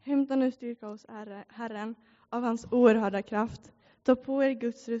Hämta nu styrka hos Herren av hans oerhörda kraft. Ta på er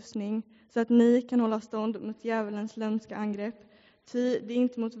Guds rustning så att ni kan hålla stånd mot djävulens lömska angrepp. Ty det är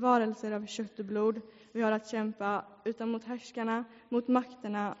inte mot varelser av kött och blod vi har att kämpa, utan mot härskarna, mot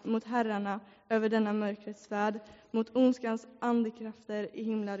makterna, mot herrarna över denna mörkrets värld, mot ondskans andekrafter i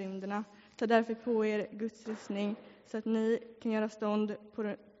himlarymderna. Ta därför på er Guds rustning så att ni kan göra stånd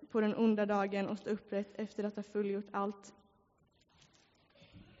på den onda dagen och stå upprätt efter att ha fullgjort allt.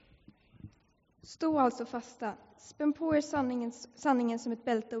 Stå alltså fasta, spänn på er sanningen som ett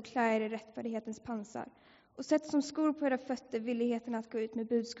bälte och klä er i rättfärdighetens pansar. Och sätt som skor på era fötter villigheten att gå ut med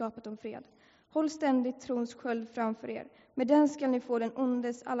budskapet om fred. Håll ständigt trons sköld framför er. Med den ska ni få den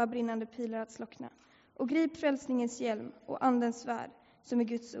ondes alla brinnande pilar att slockna. Och grip frälsningens hjälm och andens svärd som är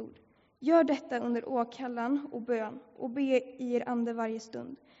Guds ord. Gör detta under åkallan och bön och be i er ande varje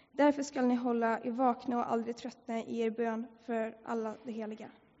stund. Därför ska ni hålla er vakna och aldrig tröttna i er bön för alla de heliga.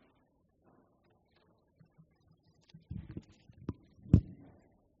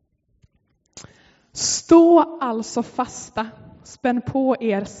 Stå alltså fasta, spänn på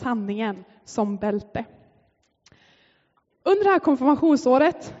er sanningen som bälte. Under det här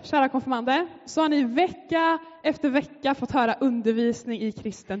konfirmationsåret, kära konfirmander, så har ni vecka efter vecka fått höra undervisning i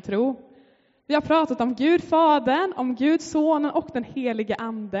kristen tro. Vi har pratat om Gud Fadern, om Gud Sonen och den helige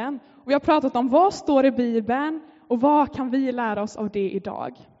anden. Och vi har pratat om vad står i Bibeln och vad kan vi lära oss av det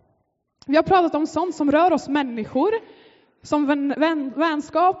idag. Vi har pratat om sånt som rör oss människor, som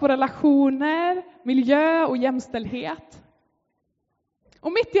vänskap och relationer, miljö och jämställdhet.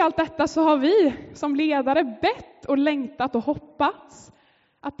 Och mitt i allt detta så har vi som ledare bett och längtat och hoppats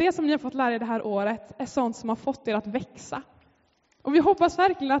att det som ni har fått lära er det här året är sånt som har fått er att växa. Och vi hoppas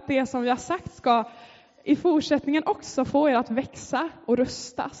verkligen att det som vi har sagt ska i fortsättningen också få er att växa och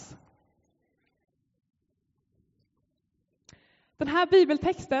rustas. Den här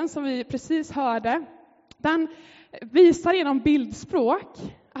bibeltexten som vi precis hörde, den visar genom bildspråk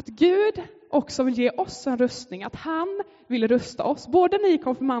att Gud också vill ge oss en rustning. Att han vill rusta oss. Både ni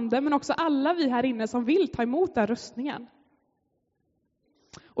konfirmander men också alla vi här inne som vill ta emot den rustningen.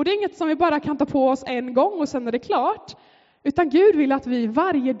 Och det är inget som vi bara kan ta på oss en gång och sen är det klart. Utan Gud vill att vi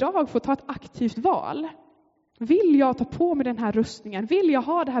varje dag får ta ett aktivt val. Vill jag ta på mig den här rustningen? Vill jag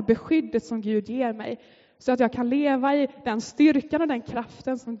ha det här beskyddet som Gud ger mig? Så att jag kan leva i den styrkan och den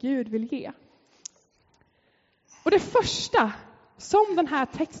kraften som Gud vill ge. Och det första som den här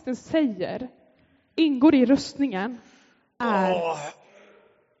texten säger ingår i rustningen är...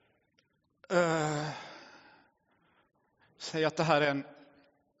 Säg att det här är en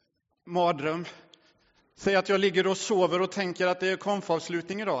mardröm. Säg att jag ligger och sover och tänker att det är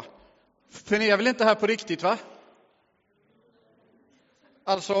konfavslutning idag. För ni är väl inte här på riktigt, va?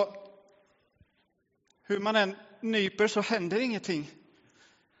 Alltså, hur man än nyper så händer ingenting.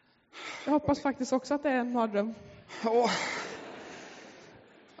 Jag hoppas faktiskt också att det är en mardröm.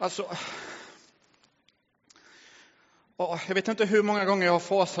 Alltså, jag vet inte hur många gånger jag har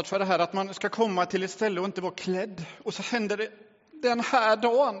fasat för det här. Att man ska komma till ett ställe och inte vara klädd. Och så händer det den här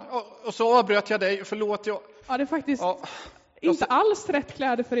dagen. Och så avbröt jag dig. Förlåt. Ja, det är faktiskt inte alls rätt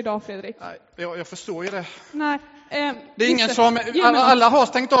kläder för idag, Fredrik. Nej, jag förstår ju det. Nej. Det är ingen som... Alla har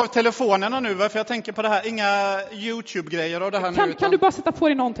stängt av telefonerna nu. För jag tänker på det här. Inga YouTube-grejer och det här nu. Kan du bara sätta på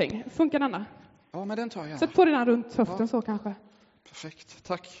dig någonting? Funkar denna? Ja, men den tar jag. Sätt på den runt höften så kanske. Perfekt,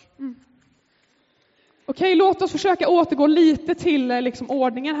 tack. Okej, låt oss försöka återgå lite till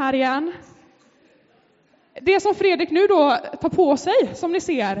ordningen här igen. Det som Fredrik nu då tar på sig, som ni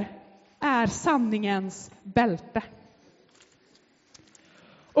ser, är sanningens bälte.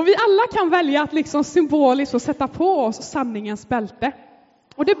 Och vi alla kan välja att symboliskt och sätta på oss sanningens bälte.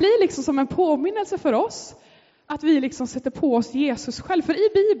 Och det blir som en påminnelse för oss att vi sätter på oss Jesus själv. För i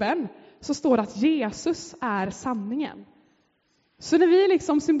Bibeln så står det att Jesus är sanningen. Så när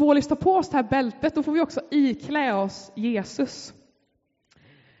vi symboliskt tar på oss det här bältet, då får vi också iklä oss Jesus.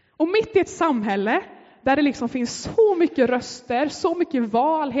 Och mitt i ett samhälle där det finns så mycket röster, så mycket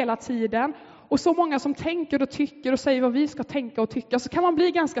val hela tiden och så många som tänker och tycker och säger vad vi ska tänka och tycka, så kan man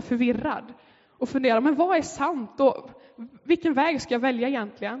bli ganska förvirrad och fundera, men vad är sant och vilken väg ska jag välja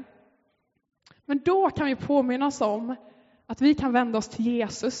egentligen? Men då kan vi påminna oss om att vi kan vända oss till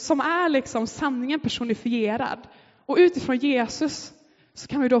Jesus som är sanningen personifierad. Och utifrån Jesus så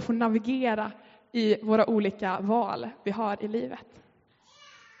kan vi då få navigera i våra olika val vi har i livet.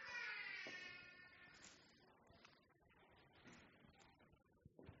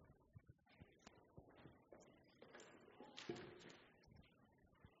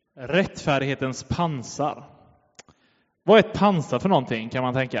 Rättfärdighetens pansar. Vad är ett pansar för någonting, kan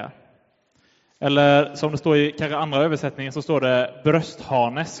man tänka? Eller som det står i kanske andra översättningar så står det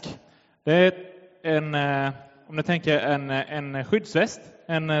bröstharnesk. Det är om ni tänker en skyddsväst,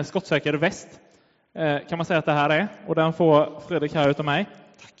 en skottsäker väst kan man säga att det här är. Och den får Fredrik här utav mig.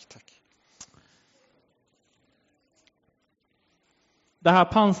 Tack. Det här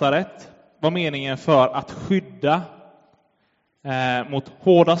pansaret var meningen för att skydda mot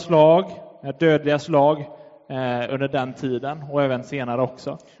hårda slag, dödliga slag under den tiden och även senare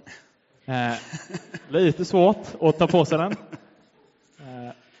också. Lite svårt att ta på sig den.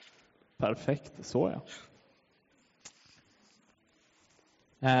 Perfekt, så ja.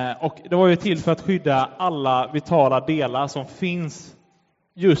 Och det var ju till för att skydda alla vitala delar som finns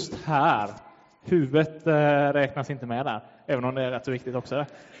just här. Huvudet räknas inte med där, även om det är rätt så viktigt också.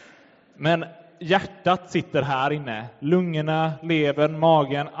 Men hjärtat sitter här inne. Lungorna, levern,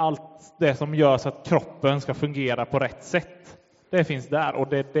 magen, allt det som gör så att kroppen ska fungera på rätt sätt. Det finns där och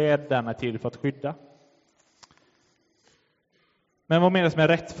det är det den är till för att skydda. Men vad menas med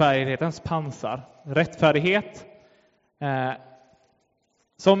rättfärdighetens pansar? Rättfärdighet,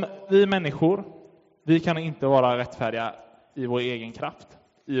 som vi människor, vi kan inte vara rättfärdiga i vår egen kraft,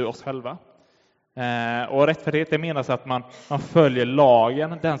 i oss själva. Och rättfärdighet, det menas att man följer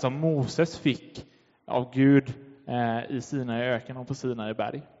lagen, den som Moses fick av Gud i Sinai öken och på Sinai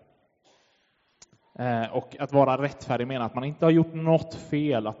berg. Och att vara rättfärdig menar att man inte har gjort något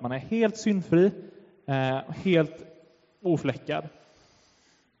fel, att man är helt syndfri, helt ofläckad.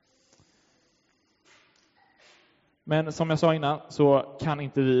 Men som jag sa innan så kan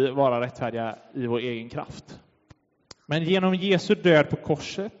inte vi vara rättfärdiga i vår egen kraft. Men genom Jesu död på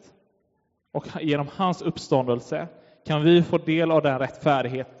korset och genom hans uppståndelse kan vi få del av den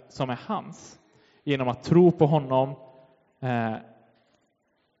rättfärdighet som är hans. Genom att tro på honom.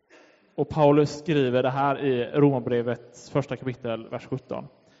 Och Paulus skriver det här i Romarbrevets första kapitel, vers 17.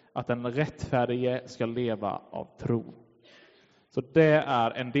 Att den rättfärdige ska leva av tro. Så det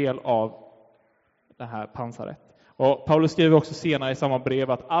är en del av det här pansaret. Och Paulus skriver också senare i samma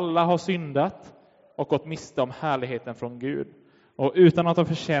brev att alla har syndat och gått miste om härligheten från Gud. Och utan att ha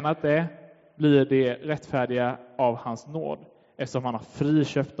förtjänat det blir det rättfärdiga av hans nåd, eftersom han har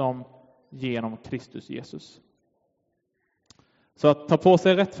friköpt dem genom Kristus Jesus. Så att ta på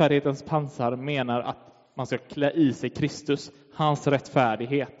sig rättfärdighetens pansar menar att man ska klä i sig Kristus, hans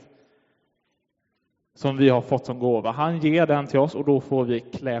rättfärdighet som vi har fått som gåva. Han ger den till oss och då får vi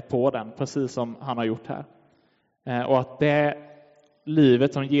klä på den, precis som han har gjort här. Och att det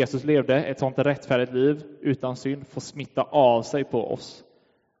livet som Jesus levde, ett sånt rättfärdigt liv utan synd, får smitta av sig på oss.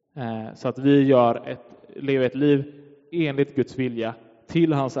 Så att vi lever ett liv enligt Guds vilja,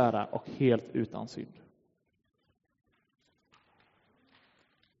 till hans ära och helt utan synd.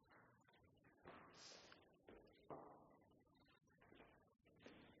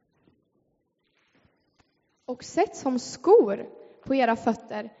 Och sätt som skor på era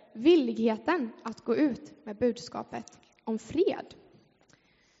fötter villigheten att gå ut med budskapet om fred.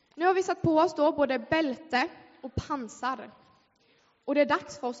 Nu har vi satt på oss då både bälte och pansar. Och det är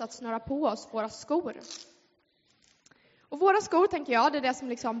dags för oss att snöra på oss våra skor. Och våra skor, tänker jag, det är det som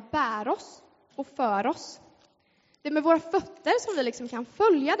liksom bär oss och för oss. Det är med våra fötter som vi liksom kan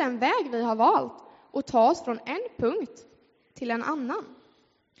följa den väg vi har valt och ta oss från en punkt till en annan.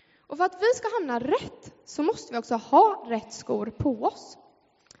 Och för att vi ska hamna rätt så måste vi också ha rätt skor på oss.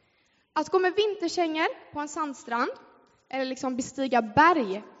 Att gå med vinterkängor på en sandstrand eller liksom bestiga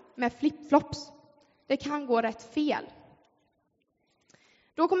berg med flipflops, det kan gå rätt fel.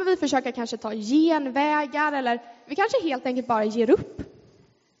 Då kommer vi försöka kanske ta genvägar eller vi kanske helt enkelt bara ger upp.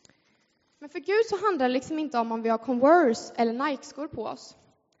 Men för Gud så handlar det liksom inte om vi har Converse eller Nike-skor på oss.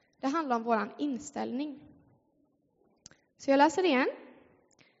 Det handlar om våran inställning. Så jag läser det igen.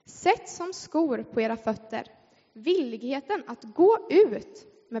 Sätt som skor på era fötter villigheten att gå ut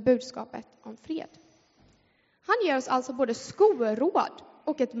med budskapet om fred. Han ger oss alltså både skoråd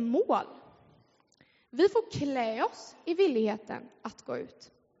och ett mål. Vi får klä oss i villigheten att gå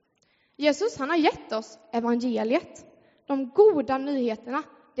ut. Jesus, han har gett oss evangeliet, de goda nyheterna,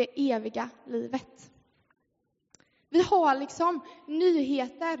 det eviga livet. Vi har liksom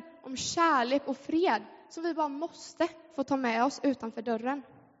nyheter om kärlek och fred som vi bara måste få ta med oss utanför dörren.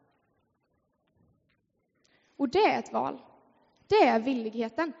 Och det är ett val. Det är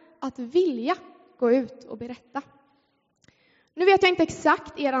villigheten att vilja gå ut och berätta. Nu vet jag inte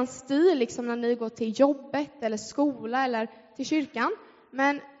exakt er stil liksom när ni går till jobbet eller skola eller till kyrkan.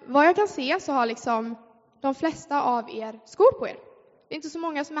 Men vad jag kan se så har liksom de flesta av er skor på er. Det är inte så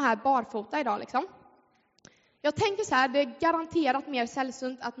många som är här barfota idag liksom. Jag tänker så här, det är garanterat mer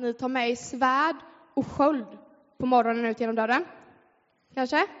sällsynt att ni tar med er svärd och sköld på morgonen ut genom dörren.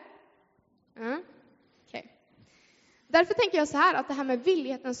 Kanske? Okej. Därför tänker jag så här, att det här med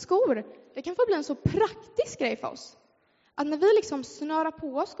villighetens skor, det kan få bli en så praktisk grej för oss. Att när vi liksom snörar på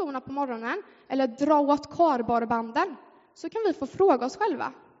oss skorna på morgonen eller drar åt karbarbanden, så kan vi få fråga oss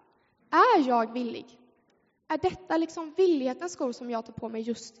själva: är jag villig? Är detta liksom villighetens skor som jag tar på mig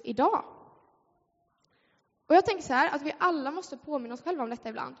just idag? Och jag tänker så här, att vi alla måste påminna oss själva om detta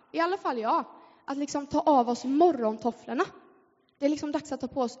ibland. I alla fall jag. Att liksom ta av oss morgontofflorna. Det är liksom dags att ta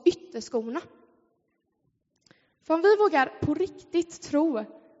på oss ytterskorna. För om vi vågar på riktigt tro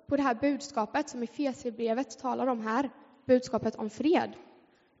på det här budskapet som Efesierbrevet talar om här, budskapet om fred,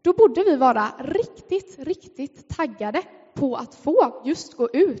 då borde vi vara riktigt taggade på att få just gå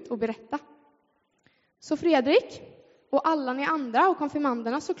ut och berätta. Så Fredrik och alla ni andra och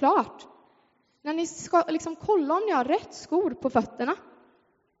konfirmanderna såklart, när ni ska liksom kolla om ni har rätt skor på fötterna,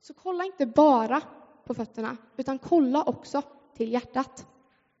 så kolla inte bara på fötterna, utan kolla också till hjärtat.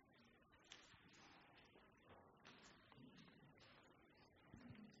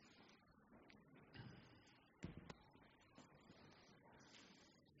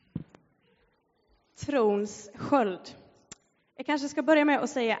 Trons sköld. Jag kanske ska börja med att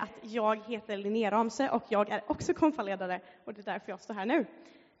säga att jag heter Linnea Ramsö och jag är också konfaledare, och det är därför jag står här nu.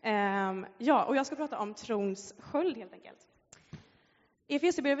 Och jag ska prata om trons sköld helt enkelt. I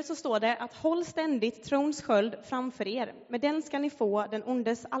Efesierbrevet så står det att håll ständigt trons sköld framför er. Med den ska ni få den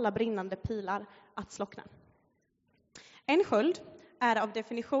ondes alla brinnande pilar att slockna. En sköld är av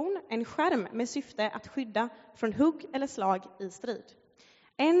definition en skärm med syfte att skydda från hugg eller slag i strid.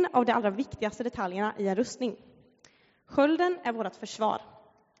 En av de allra viktigaste detaljerna i en rustning. Skölden är vårt försvar,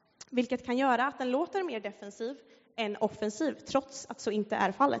 vilket kan göra att den låter mer defensiv än offensiv, trots att så inte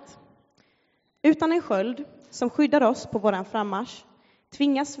är fallet. Utan en sköld som skyddar oss på våran frammarsch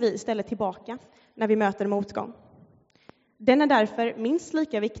tvingas vi istället tillbaka när vi möter motgång. Den är därför minst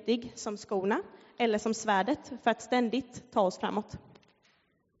lika viktig som skorna eller som svärdet för att ständigt ta oss framåt.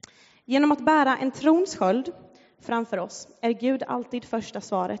 Genom att bära en trons sköld framför oss är Gud alltid första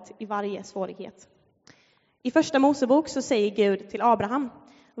svaret i varje svårighet. I första Mosebok så säger Gud till Abraham: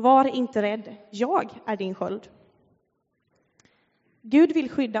 var inte rädd, jag är din sköld. Gud vill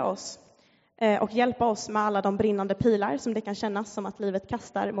skydda oss och hjälpa oss med alla de brinnande pilar som det kan kännas som att livet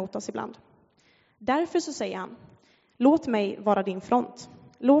kastar mot oss ibland. Därför så säger han: låt mig vara din front.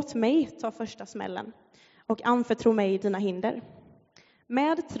 Låt mig ta första smällen och anförtro mig dina hinder.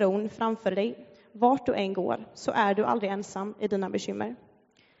 Med tron framför dig, vart du än går, så är du aldrig ensam i dina bekymmer.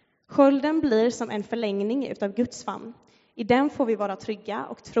 Skölden blir som en förlängning utav Guds famn. I den får vi vara trygga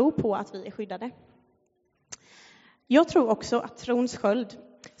och tro på att vi är skyddade. Jag tror också att trons sköld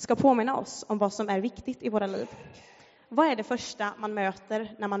ska påminna oss om vad som är viktigt i våra liv. Vad är det första man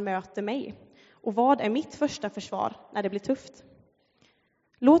möter när man möter mig? Och vad är mitt första försvar när det blir tufft?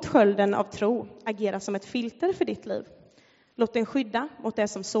 Låt skölden av tro agera som ett filter för ditt liv. Låt den skydda mot det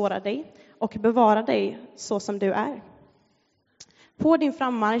som sårar dig och bevara dig så som du är. På din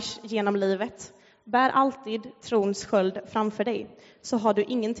frammarsch genom livet, bär alltid trons sköld framför dig, så har du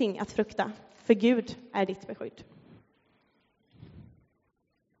ingenting att frukta, för Gud är ditt beskydd.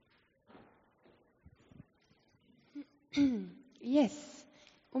 Yes,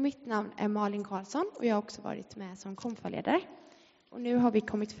 och mitt namn är Malin Karlsson och jag har också varit med som konfaledare. Och nu har vi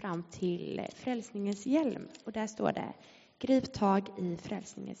kommit fram till frälsningens hjälm och där står det: grip tag i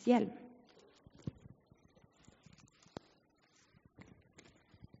frälsningens hjälm.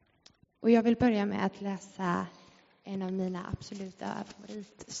 Och jag vill börja med att läsa en av mina absoluta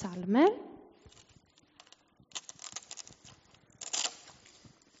favoritsalmer.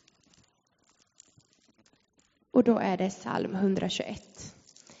 Och då är det psalm 121.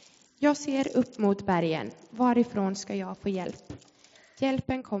 Jag ser upp mot bergen, varifrån ska jag få hjälp?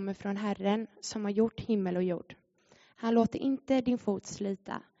 Hjälpen kommer från Herren som har gjort himmel och jord. Han låter inte din fot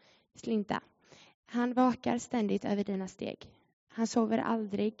slinta. Han vakar ständigt över dina steg. Han sover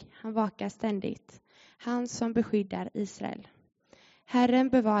aldrig, han vakar ständigt. Han som beskyddar Israel. Herren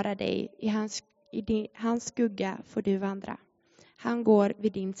bevarar dig, i hans skugga får du vandra. Han går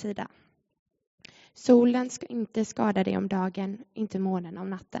vid din sida. Solen ska inte skada dig om dagen, inte månen om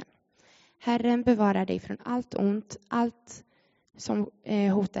natten. Herren bevarar dig från allt ont, allt som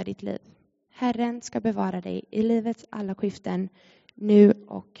hotar ditt liv. Herren ska bevara dig i livets alla skiften, nu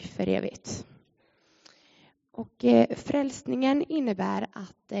och för evigt. Och frälsningen innebär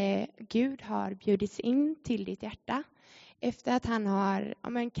att Gud har bjudits in till ditt hjärta efter att han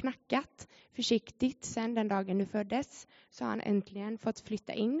har knackat försiktigt sedan den dagen du föddes, så har han äntligen fått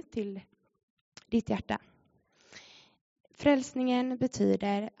flytta in till ditt hjärta. Frälsningen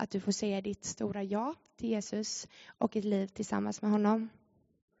betyder att du får säga ditt stora ja till Jesus och ett liv tillsammans med honom.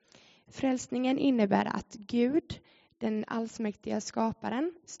 Frälsningen innebär att Gud, den allsmäktiga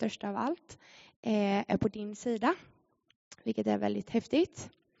skaparen, störst av allt, är på din sida. Vilket är väldigt häftigt.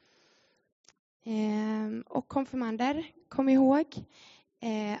 Och konfirmander, kom ihåg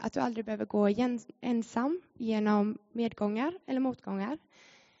att du aldrig behöver gå ensam genom medgångar eller motgångar.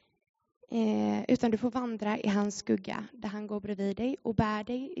 Utan du får vandra i hans skugga där han går bredvid dig och bär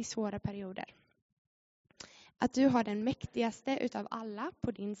dig i svåra perioder. Att du har den mäktigaste utav alla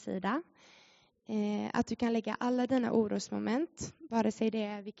på din sida. Att du kan lägga alla dina orosmoment, vare sig det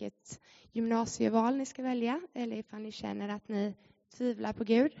är vilket gymnasieval ni ska välja eller ifall ni känner att ni tvivlar på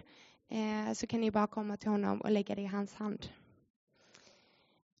Gud, så kan ni bara komma till honom och lägga det i hans hand.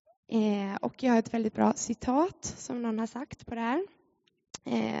 Och jag har ett väldigt bra citat som någon har sagt på det här.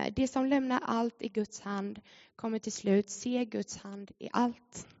 Det som lämnar allt i Guds hand kommer till slut se Guds hand i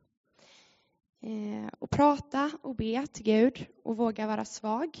allt. Och prata och be till Gud och våga vara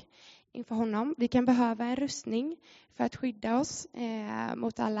svag inför honom. Vi kan behöva en rustning för att skydda oss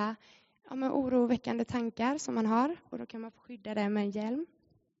mot alla oroväckande tankar som man har. Och då kan man få skydda det med en hjälm.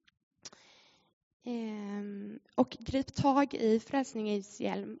 Och grip tag i frälsningens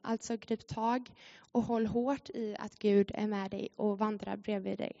hjälm. Alltså grip tag och håll hårt i att Gud är med dig och vandrar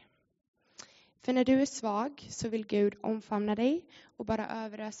bredvid dig. För när du är svag så vill Gud omfamna dig och bara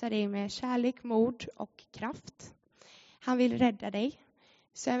överösa dig med kärlek, mod och kraft. Han vill rädda dig.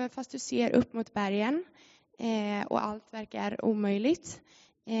 Så även fast du ser upp mot bergen och allt verkar omöjligt,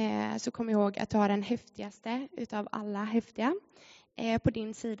 så kom ihåg att du har den häftigaste utav alla häftiga på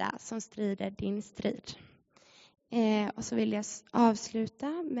din sida som strider din strid. Och så vill jag avsluta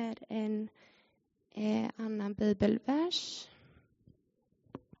med en annan bibelvers.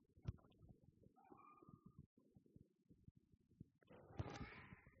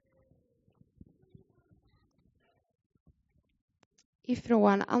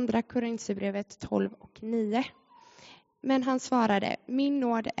 Ifrån andra Korinthierbrevet 12 och 9. Men han svarade, min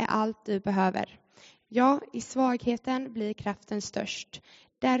nåd är allt du behöver. Ja, i svagheten blir kraften störst.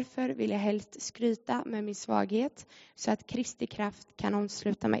 Därför vill jag helst skryta med min svaghet så att Kristi kraft kan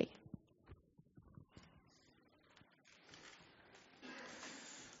omsluta mig.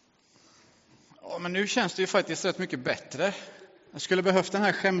 Ja, men nu känns det ju faktiskt rätt mycket bättre. Jag skulle behövt den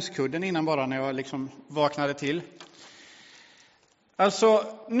här skämskudden innan bara när jag liksom vaknade till.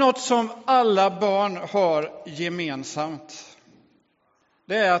 Alltså, något som alla barn har gemensamt,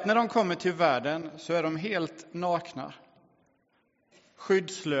 det är att när de kommer till världen så är de helt nakna,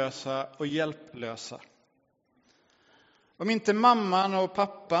 skyddslösa och hjälplösa. Om inte mamman och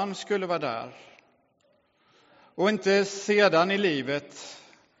pappan skulle vara där, och inte sedan i livet,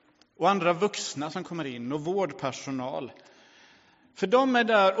 och andra vuxna som kommer in och vårdpersonal, för de är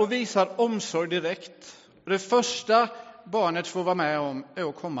där och visar omsorg direkt. Och det första barnet får vara med om är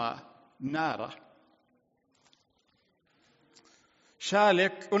att komma nära.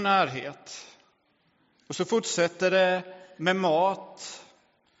 Kärlek och närhet. Och så fortsätter det med mat,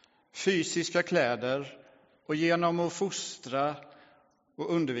 fysiska kläder och genom att fostra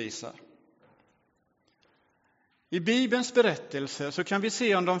och undervisa. I Bibelns berättelse så kan vi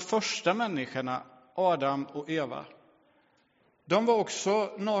se om de första människorna, Adam och Eva. De var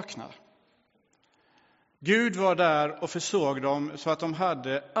också nakna. Gud var där och försåg dem så att de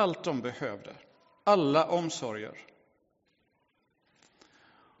hade allt de behövde. Alla omsorger.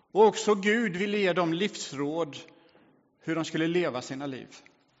 Och också Gud ville ge dem livsråd hur de skulle leva sina liv.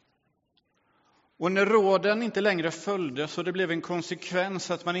 Och när råden inte längre följdes och det blev en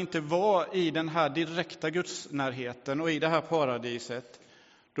konsekvens att man inte var i den här direkta gudsnärheten och i det här paradiset,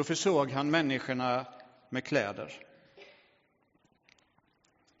 då försåg han människorna med kläder.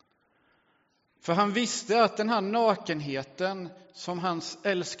 För han visste att den här nakenheten som hans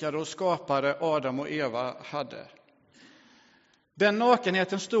älskade och skapare Adam och Eva hade, den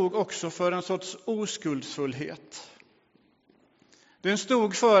nakenheten stod också för en sorts oskuldsfullhet. Den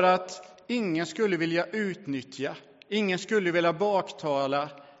stod för att ingen skulle vilja utnyttja, ingen skulle vilja baktala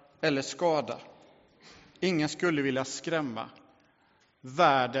eller skada. Ingen skulle vilja skrämma.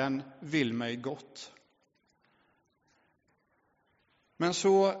 Världen vill mig gott. Men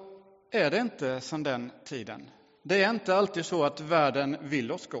så är det inte sedan den tiden. Det är inte alltid så att världen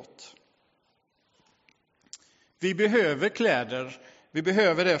vill oss gott. Vi behöver kläder. Vi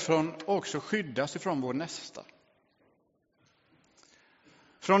behöver det från också skyddas ifrån vår nästa.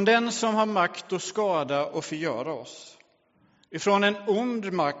 Från den som har makt att skada och förgöra oss. Ifrån en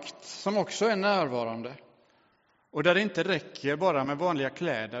ond makt som också är närvarande. Och där det inte räcker bara med vanliga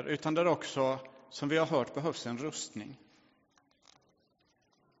kläder, utan där också, som vi har hört, behövs en rustning.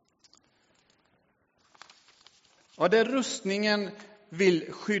 Ja, det rustningen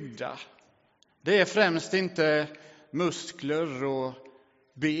vill skydda, det är främst inte muskler och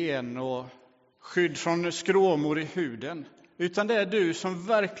ben och skydd från skråmor i huden, utan det är du som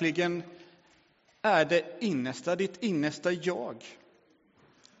verkligen är det innersta, ditt innersta jag.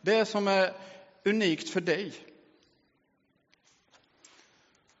 Det som är unikt för dig.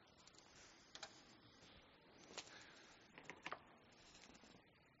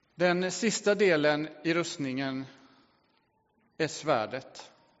 Den sista delen i rustningen är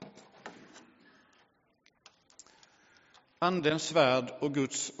svärdet. Andens svärd och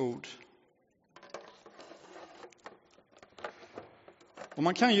Guds ord. Och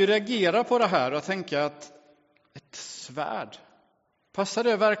man kan ju reagera på det här och tänka att ett svärd, passar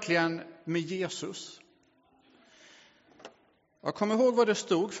det verkligen med Jesus? Jag kommer ihåg vad det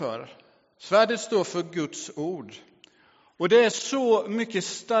stod för. Svärdet står för Guds ord. Och det är så mycket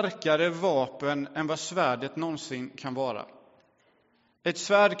starkare vapen än vad svärdet någonsin kan vara. Ett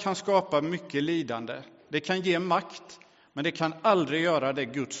svärd kan skapa mycket lidande. Det kan ge makt, men det kan aldrig göra det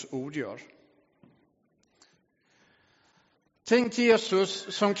Guds ord gör. Tänk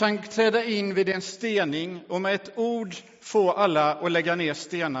Jesus som kan träda in vid en stening och med ett ord få alla att lägga ner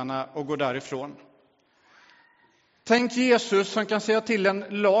stenarna och gå därifrån. Tänk Jesus som kan säga till en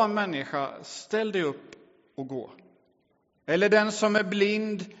lam människa, ställ dig upp och gå. Eller den som är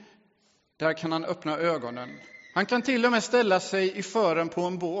blind, där kan han öppna ögonen. Han kan till och med ställa sig i fören på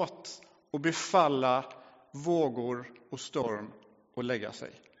en båt och befalla vågor och storm och lägga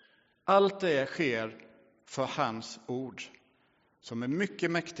sig. Allt det sker för hans ord, som är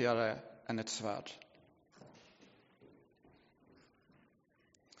mycket mäktigare än ett svärd.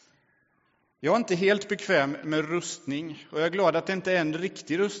 Jag är inte helt bekväm med rustning, och jag är glad att det inte är en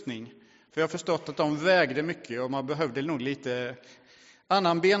riktig rustning. För jag har förstått att de vägde mycket och man behövde nog lite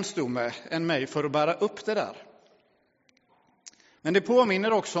annan benstomme än mig för att bära upp det där. Men det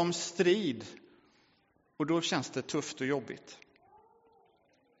påminner också om strid, och då känns det tufft och jobbigt.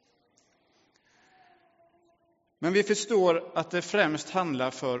 Men vi förstår att det främst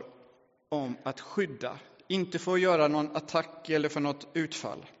handlar om att skydda, inte för att göra någon attack eller för något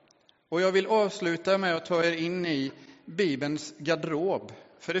utfall. Och jag vill avsluta med att ta er in i Bibelns garderob,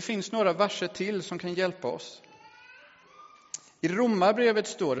 för det finns några verser till som kan hjälpa oss. I Romarbrevet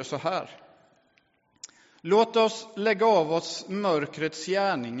står det så här: låt oss lägga av oss mörkrets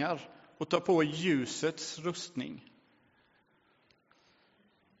gärningar och ta på ljusets rustning.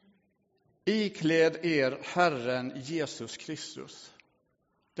 Ikläd er Herren Jesus Kristus.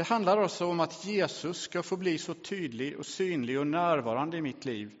 Det handlar också om att Jesus ska få bli så tydlig och synlig och närvarande i mitt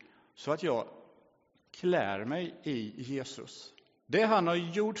liv, så att jag klär mig i Jesus. Det han har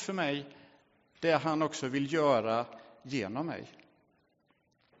gjort för mig, det han också vill göra genom mig.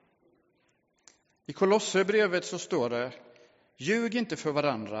 I Kolosserbrevet så står det: ljug inte för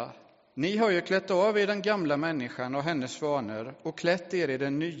varandra. Ni har ju klätt av er den gamla människan och hennes vanor och klätt er i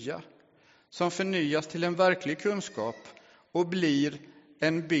den nya, som förnyas till en verklig kunskap och blir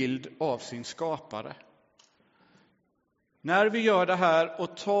en bild av sin skapare. När vi gör det här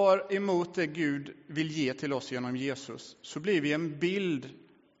och tar emot det Gud vill ge till oss genom Jesus, så blir vi en bild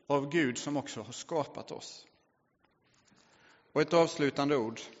av Gud som också har skapat oss. Och ett avslutande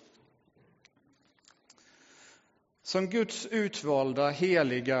ord. Som Guds utvalda,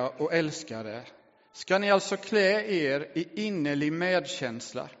 heliga och älskade ska ni alltså klä er i innerlig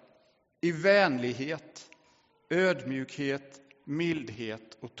medkänsla, i vänlighet, ödmjukhet,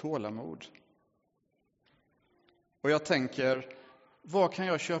 mildhet och tålamod. Och jag tänker, var kan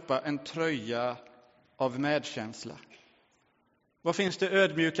jag köpa en tröja av medkänsla? Var finns det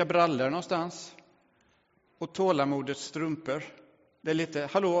ödmjuka brallor någonstans? Och tålamodets strumpor? Det är lite,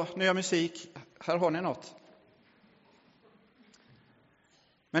 hallå, nya musik, här har ni något.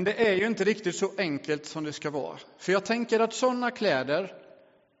 Men det är ju inte riktigt så enkelt som det ska vara. För jag tänker att sådana kläder,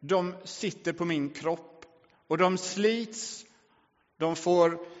 de sitter på min kropp och de slits, de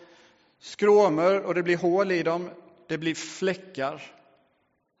får skråmor och det blir hål i dem, det blir fläckar.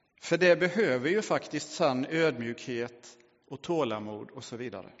 För det behöver ju faktiskt sann ödmjukhet och tålamod och så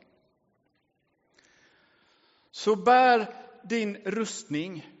vidare. Så bär din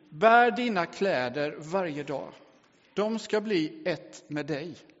rustning, bär dina kläder varje dag. De ska bli ett med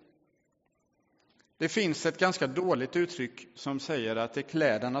dig. Det finns ett ganska dåligt uttryck som säger att det är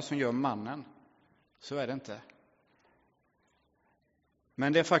kläderna som gör mannen. Så är det inte.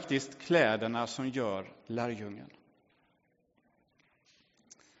 Men det är faktiskt kläderna som gör lärjungen.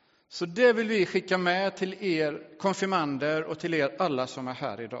 Så det vill vi skicka med till er konfirmander och till er alla som är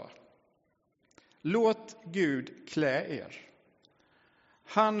här idag. Låt Gud klä er.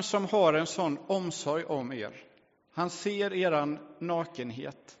 Han som har en sån omsorg om er. Han ser eran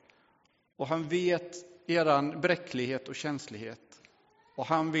nakenhet och han vet eran bräcklighet och känslighet. Och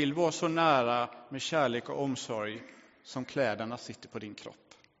han vill vara så nära med kärlek och omsorg som kläderna sitter på din kropp.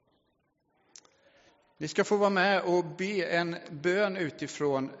 Ni ska få vara med och be en bön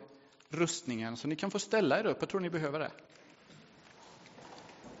utifrån rustningen, så ni kan få ställa er upp. Jag tror ni behöver det.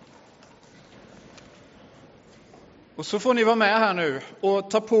 Och så får ni vara med här nu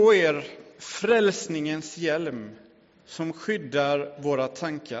och ta på er frälsningens hjälm som skyddar våra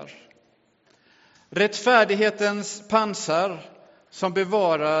tankar. Rättfärdighetens pansar som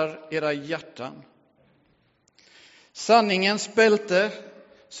bevarar era hjärtan. Sanningens bälte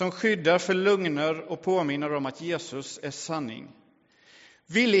som skyddar för lögner och påminner om att Jesus är sanning.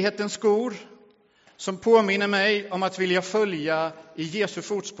 Villighetens skor som påminner mig om att vilja följa i Jesu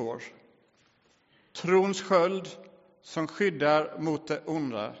fotspår. Trons sköld som skyddar mot det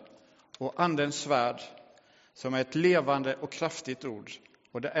onda. Och andens svärd som är ett levande och kraftigt ord.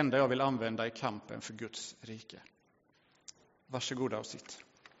 Och det enda jag vill använda i kampen för Guds rike. Varsågoda och sitt.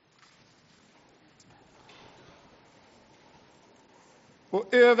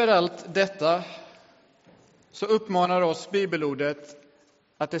 Och överallt detta så uppmanar oss bibelordet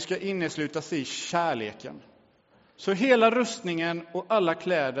att det ska inneslutas i kärleken. Så hela rustningen och alla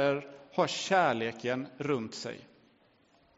kläder har kärleken runt sig.